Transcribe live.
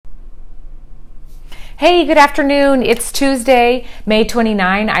Hey, good afternoon. It's Tuesday, May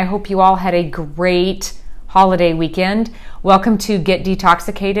 29. I hope you all had a great holiday weekend. Welcome to Get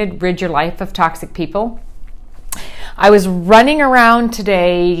Detoxicated, Rid Your Life of Toxic People. I was running around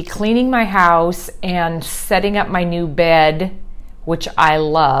today cleaning my house and setting up my new bed, which I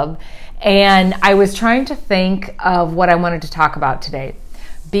love, and I was trying to think of what I wanted to talk about today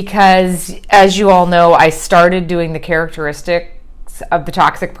because, as you all know, I started doing the characteristics of the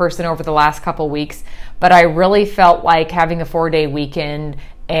toxic person over the last couple weeks, but I really felt like having a 4-day weekend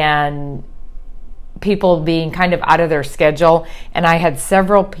and people being kind of out of their schedule, and I had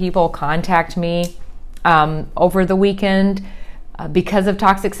several people contact me over the weekend because of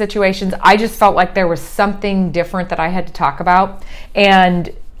toxic situations. I just felt like there was something different that I had to talk about,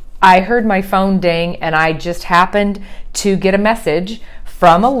 and I heard my phone ding, and I just happened to get a message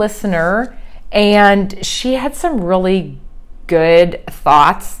from a listener, and she had some really good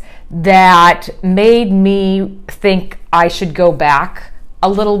thoughts that made me think I should go back a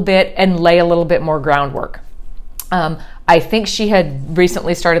little bit and lay a little bit more groundwork. I think she had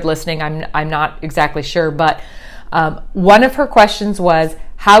recently started listening. I'm not exactly sure, but one of her questions was,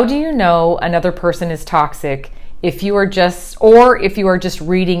 how do you know another person is toxic if you are just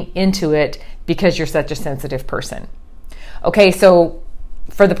reading into it because you're such a sensitive person? Okay, so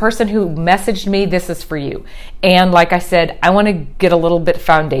for the person who messaged me, this is for you. And like I said, I want to get a little bit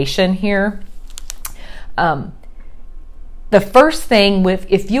foundation here. The first thing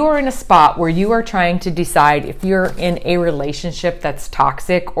if you are in a spot where you are trying to decide if you're in a relationship that's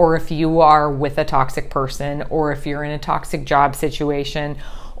toxic, or if you are with a toxic person, or if you're in a toxic job situation,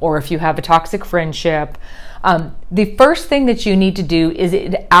 or if you have a toxic friendship, the first thing that you need to do is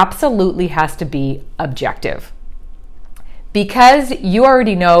it absolutely has to be objective. Because you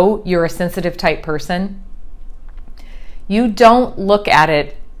already know you're a sensitive type person, you don't look at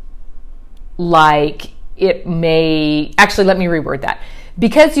it like it may... Actually, let me reword that.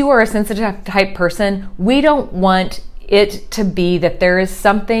 Because you are a sensitive type person, we don't want it to be that there is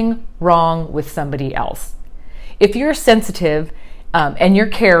something wrong with somebody else. If you're sensitive and you're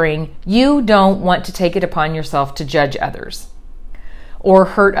caring, you don't want to take it upon yourself to judge others or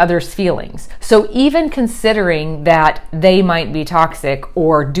hurt others' feelings. So even considering that they might be toxic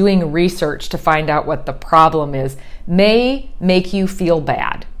or doing research to find out what the problem is may make you feel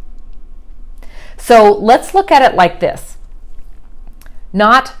bad. So let's look at it like this.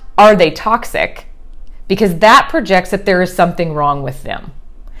 Not, are they toxic? Because that projects that there is something wrong with them.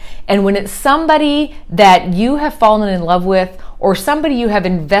 And when it's somebody that you have fallen in love with, or somebody you have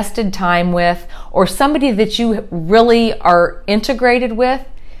invested time with, or somebody that you really are integrated with,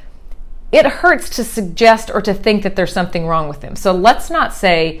 it hurts to suggest or to think that there's something wrong with them. So let's not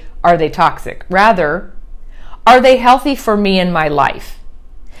say, are they toxic? Rather, are they healthy for me in my life?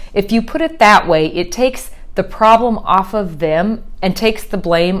 If you put it that way, it takes the problem off of them and takes the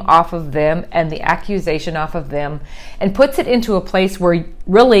blame off of them and the accusation off of them and puts it into a place where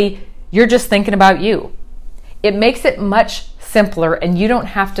really you're just thinking about you. It makes it much simpler, and you don't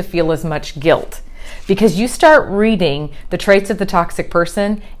have to feel as much guilt because you start reading the traits of the toxic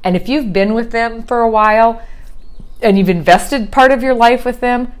person, and if you've been with them for a while and you've invested part of your life with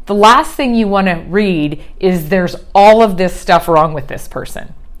them, the last thing you want to read is there's all of this stuff wrong with this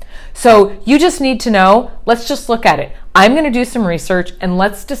person. So you just need to know, let's just look at it. I'm going to do some research and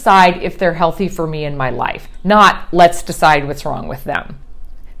let's decide if they're healthy for me in my life, not let's decide what's wrong with them.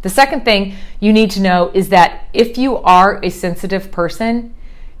 The second thing you need to know is that if you are a sensitive person,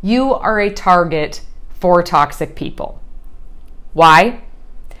 you are a target for toxic people. Why?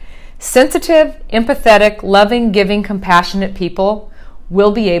 Sensitive, empathetic, loving, giving, compassionate people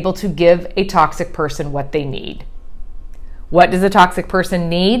will be able to give a toxic person what they need. What does a toxic person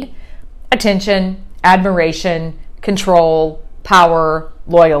need? Attention, admiration, control, power,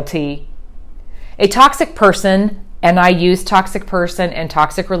 loyalty. A toxic person, and I use toxic person and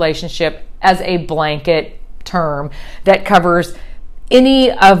toxic relationship as a blanket term that covers any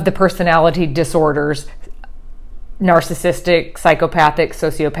of the personality disorders: narcissistic, psychopathic,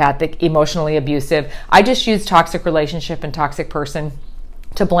 sociopathic, emotionally abusive. I just use toxic relationship and toxic person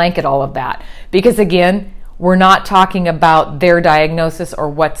to blanket all of that because, again, we're not talking about their diagnosis or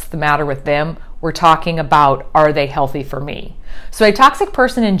what's the matter with them. We're talking about, are they healthy for me? So a toxic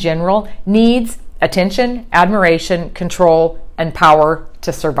person in general needs attention, admiration, control, and power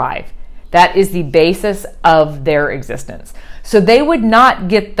to survive. That is the basis of their existence. So they would not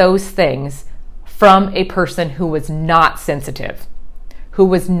get those things from a person who was not sensitive, who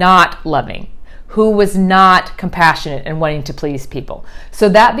was not loving, who was not compassionate and wanting to please people. So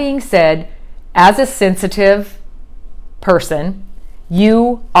that being said, as a sensitive person,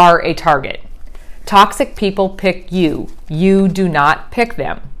 you are a target. Toxic people pick you. You do not pick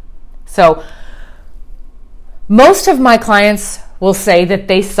them. So most of my clients will say that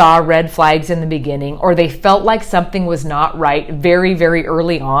they saw red flags in the beginning, or they felt like something was not right very, very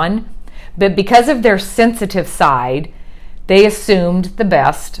early on. But because of their sensitive side, they assumed the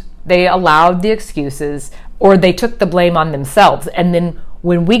best, they allowed the excuses, or they took the blame on themselves. And then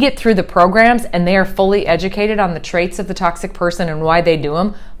when we get through the programs and they are fully educated on the traits of the toxic person and why they do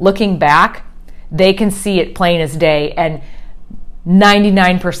them, looking back, they can see it plain as day. And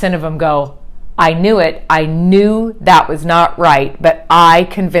 99% of them go, I knew it. I knew that was not right, but I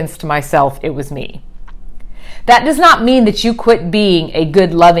convinced myself it was me. That does not mean that you quit being a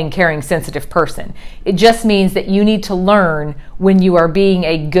good, loving, caring, sensitive person. It just means that you need to learn when you are being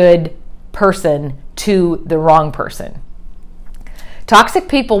a good person to the wrong person. Toxic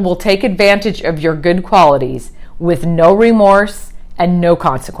people will take advantage of your good qualities with no remorse and no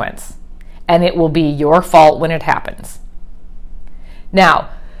consequence, and it will be your fault when it happens.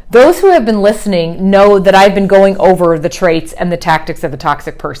 Now, those who have been listening know that I've been going over the traits and the tactics of the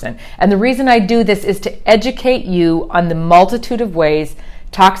toxic person. And the reason I do this is to educate you on the multitude of ways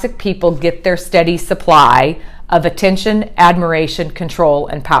toxic people get their steady supply of attention, admiration, control,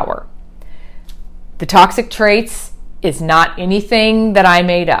 and power. The toxic traits is not anything that I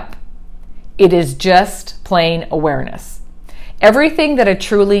made up. It is just plain awareness. Everything that a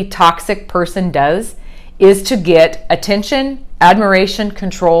truly toxic person does is to get attention, admiration,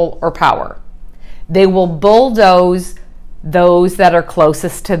 control, or power. They will bulldoze those that are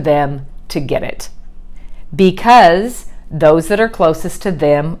closest to them to get it, because those that are closest to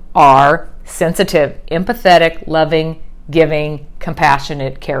them are sensitive, empathetic, loving, giving,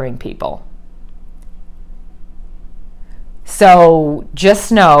 compassionate, caring people. So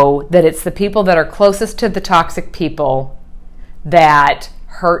just know that it's the people that are closest to the toxic people that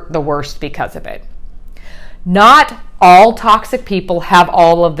hurt the worst because of it. Not all toxic people have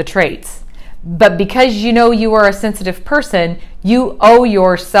all of the traits, but because you know you are a sensitive person, you owe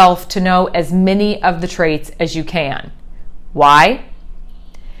yourself to know as many of the traits as you can. Why?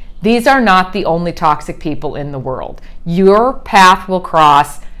 These are not the only toxic people in the world. Your path will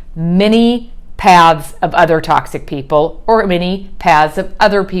cross many paths of other toxic people, or many paths of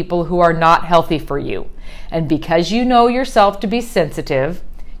other people who are not healthy for you. And because you know yourself to be sensitive,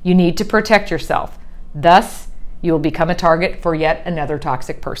 you need to protect yourself. Thus, you will become a target for yet another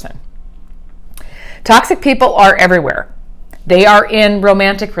toxic person. Toxic people are everywhere. They are in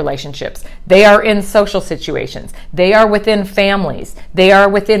romantic relationships. They are in social situations. They are within families. They are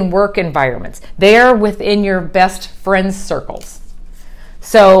within work environments. They are within your best friends' circles.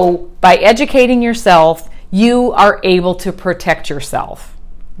 So by educating yourself, you are able to protect yourself.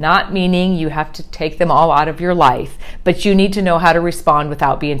 Not meaning you have to take them all out of your life, but you need to know how to respond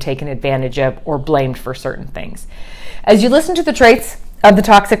without being taken advantage of or blamed for certain things. As you listen to the traits of the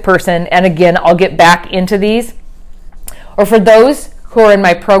toxic person, and again, I'll get back into these, or for those who are in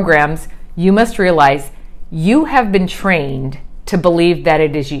my programs, you must realize you have been trained to believe that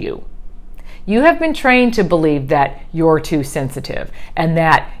it is you. You have been trained to believe that you're too sensitive and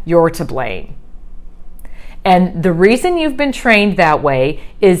that you're to blame. And the reason you've been trained that way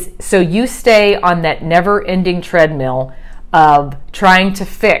is so you stay on that never-ending treadmill of trying to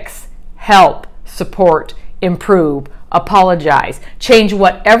fix, help, support, improve, apologize, change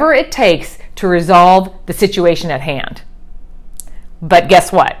whatever it takes to resolve the situation at hand. But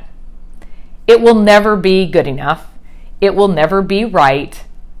guess what? It will never be good enough. It will never be right,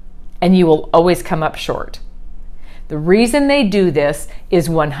 and you will always come up short. The reason they do this is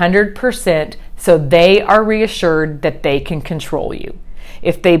 100% so they are reassured that they can control you.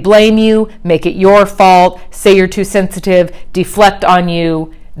 If they blame you, make it your fault, say you're too sensitive, deflect on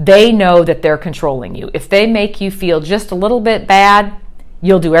you, they know that they're controlling you. If they make you feel just a little bit bad,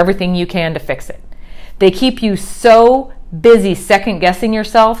 you'll do everything you can to fix it. They keep you so busy second-guessing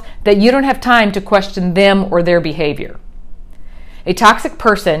yourself that you don't have time to question them or their behavior. A toxic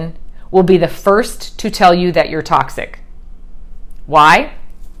person will be the first to tell you that you're toxic. Why?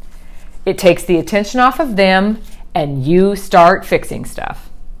 It takes the attention off of them and you start fixing stuff.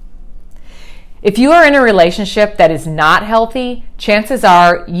 If you are in a relationship that is not healthy, chances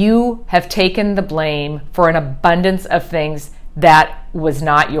are you have taken the blame for an abundance of things that was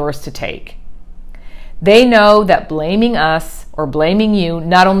not yours to take. They know that blaming us or blaming you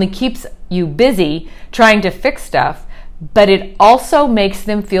not only keeps you busy trying to fix stuff, but it also makes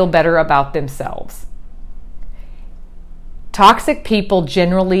them feel better about themselves. Toxic people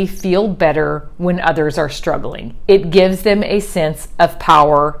generally feel better when others are struggling. It gives them a sense of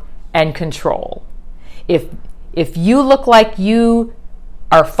power and control. If you look like you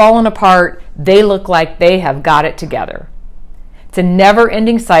are falling apart. They look like they have got it together. It's a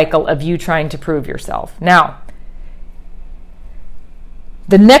never-ending cycle of you trying to prove yourself. Now,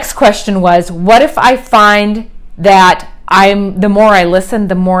 the next question was, what if I find that the more I listen,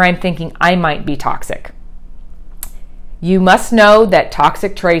 the more I'm thinking I might be toxic? You must know that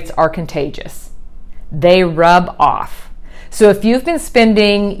toxic traits are contagious. They rub off. So if you've been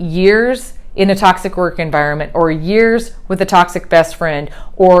spending years in a toxic work environment, or years with a toxic best friend,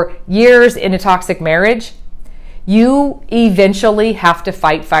 or years in a toxic marriage, you eventually have to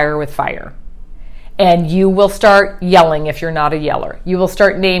fight fire with fire. And you will start yelling if you're not a yeller. You will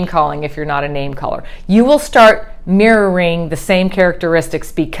start name calling if you're not a name caller. You will start mirroring the same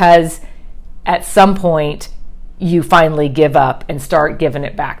characteristics because at some point you finally give up and start giving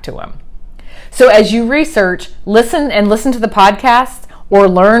it back to them. So as you research, listen to the podcasts or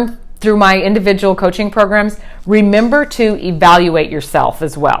learn through my individual coaching programs, remember to evaluate yourself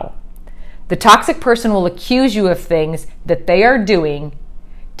as well. The toxic person will accuse you of things that they are doing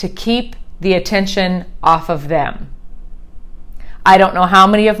to keep the attention off of them. I don't know how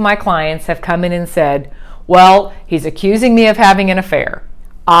many of my clients have come in and said, well, he's accusing me of having an affair.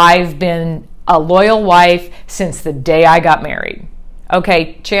 I've been a loyal wife since the day I got married.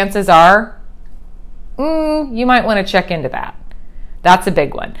 Okay, chances are, you might want to check into that. That's a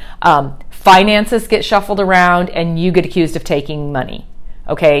big one. Finances get shuffled around and you get accused of taking money.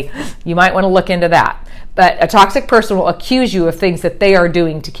 Okay, you might want to look into that. But a toxic person will accuse you of things that they are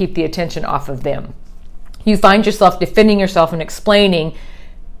doing to keep the attention off of them. You find yourself defending yourself and explaining,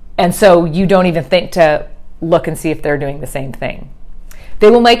 and so you don't even think to look and see if they're doing the same thing. They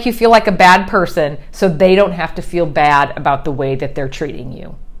will make you feel like a bad person so they don't have to feel bad about the way that they're treating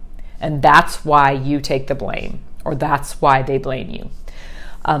you. And that's why you take the blame, or that's why they blame you.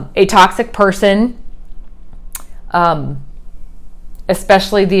 A toxic person,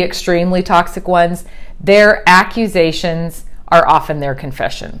 especially the extremely toxic ones, their accusations are often their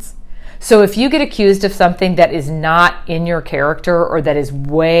confessions. So if you get accused of something that is not in your character or that is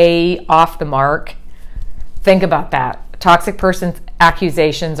way off the mark, think about that. A toxic person's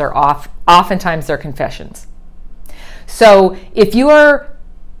accusations are oftentimes their confessions. So if you are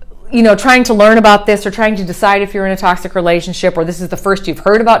trying to learn about this or trying to decide if you're in a toxic relationship, or this is the first you've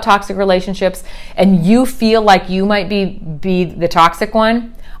heard about toxic relationships and you feel like you might be the toxic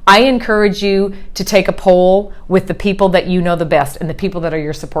one, I encourage you to take a poll with the people that you know the best and the people that are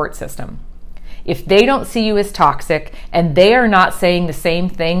your support system. If they don't see you as toxic and they are not saying the same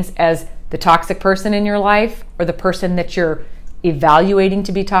things as the toxic person in your life or the person that you're evaluating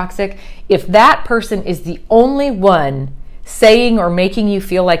to be toxic, if that person is the only one saying or making you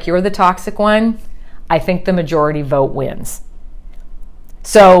feel like you're the toxic one, I think the majority vote wins.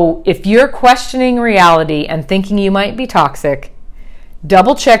 So if you're questioning reality and thinking you might be toxic,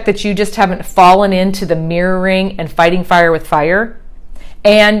 double check that you just haven't fallen into the mirroring and fighting fire with fire,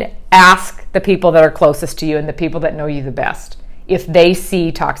 and ask the people that are closest to you and the people that know you the best if they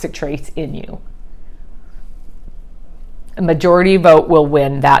see toxic traits in you. A majority vote will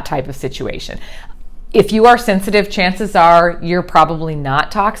win that type of situation. If you are sensitive, chances are you're probably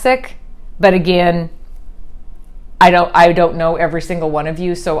not toxic. But again, I don't know every single one of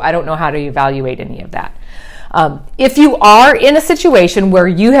you, so I don't know how to evaluate any of that. If you are in a situation where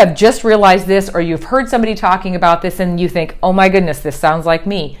you have just realized this, or you've heard somebody talking about this and you think, oh my goodness, this sounds like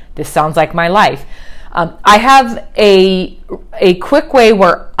me, this sounds like my life, I have a quick way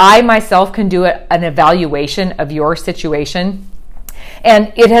where I myself can do an evaluation of your situation.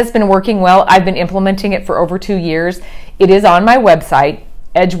 And it has been working well. I've been implementing it for over 2 years. It is on my website,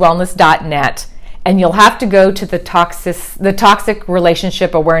 edgewellness.net, and you'll have to go to the Toxic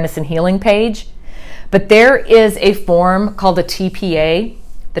Relationship Awareness and Healing page. But there is a form called a TPA,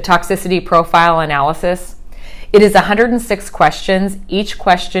 the Toxicity Profile Analysis. It is 106 questions. Each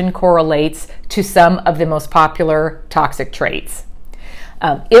question correlates to some of the most popular toxic traits.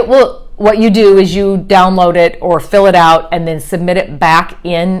 What you do is you download it or fill it out and then submit it back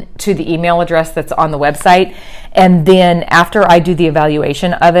in to the email address that's on the website. And then after I do the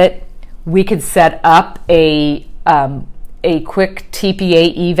evaluation of it, we could set up a quick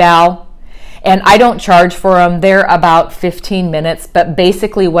TPA eval. And I don't charge for them. They're about 15 minutes. But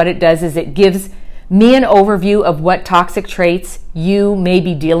basically what it does is it gives me an overview of what toxic traits you may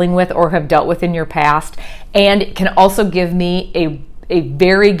be dealing with or have dealt with in your past. And it can also give me a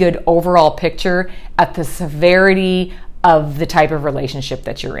very good overall picture at the severity of the type of relationship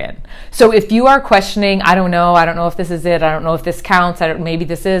that you're in. So if you are questioning, I don't know if this is it, I don't know if this counts, maybe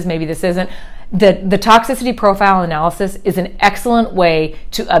this is, maybe this isn't, the toxicity profile analysis is an excellent way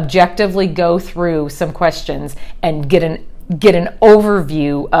to objectively go through some questions and get get an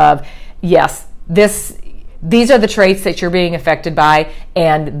overview of, yes, these are the traits that you're being affected by,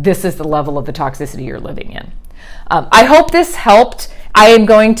 and this is the level of the toxicity you're living in. I hope this helped. I am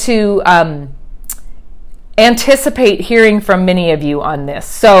going to anticipate hearing from many of you on this.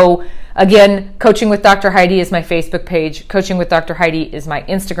 So again, Coaching with Dr. Heidi is my Facebook page. Coaching with Dr. Heidi is my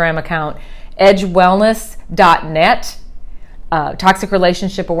Instagram account. edgewellness.net, Toxic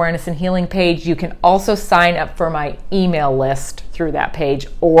Relationship Awareness and Healing page. You can also sign up for my email list through that page,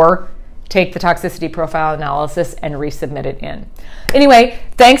 or take the toxicity profile analysis and resubmit it in. Anyway,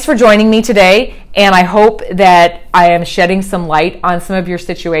 thanks for joining me today, and I hope that I am shedding some light on some of your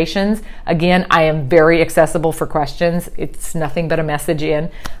situations. Again, I am very accessible for questions. It's nothing but a message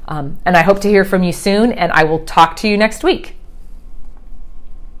in. And I hope to hear from you soon, and I will talk to you next week.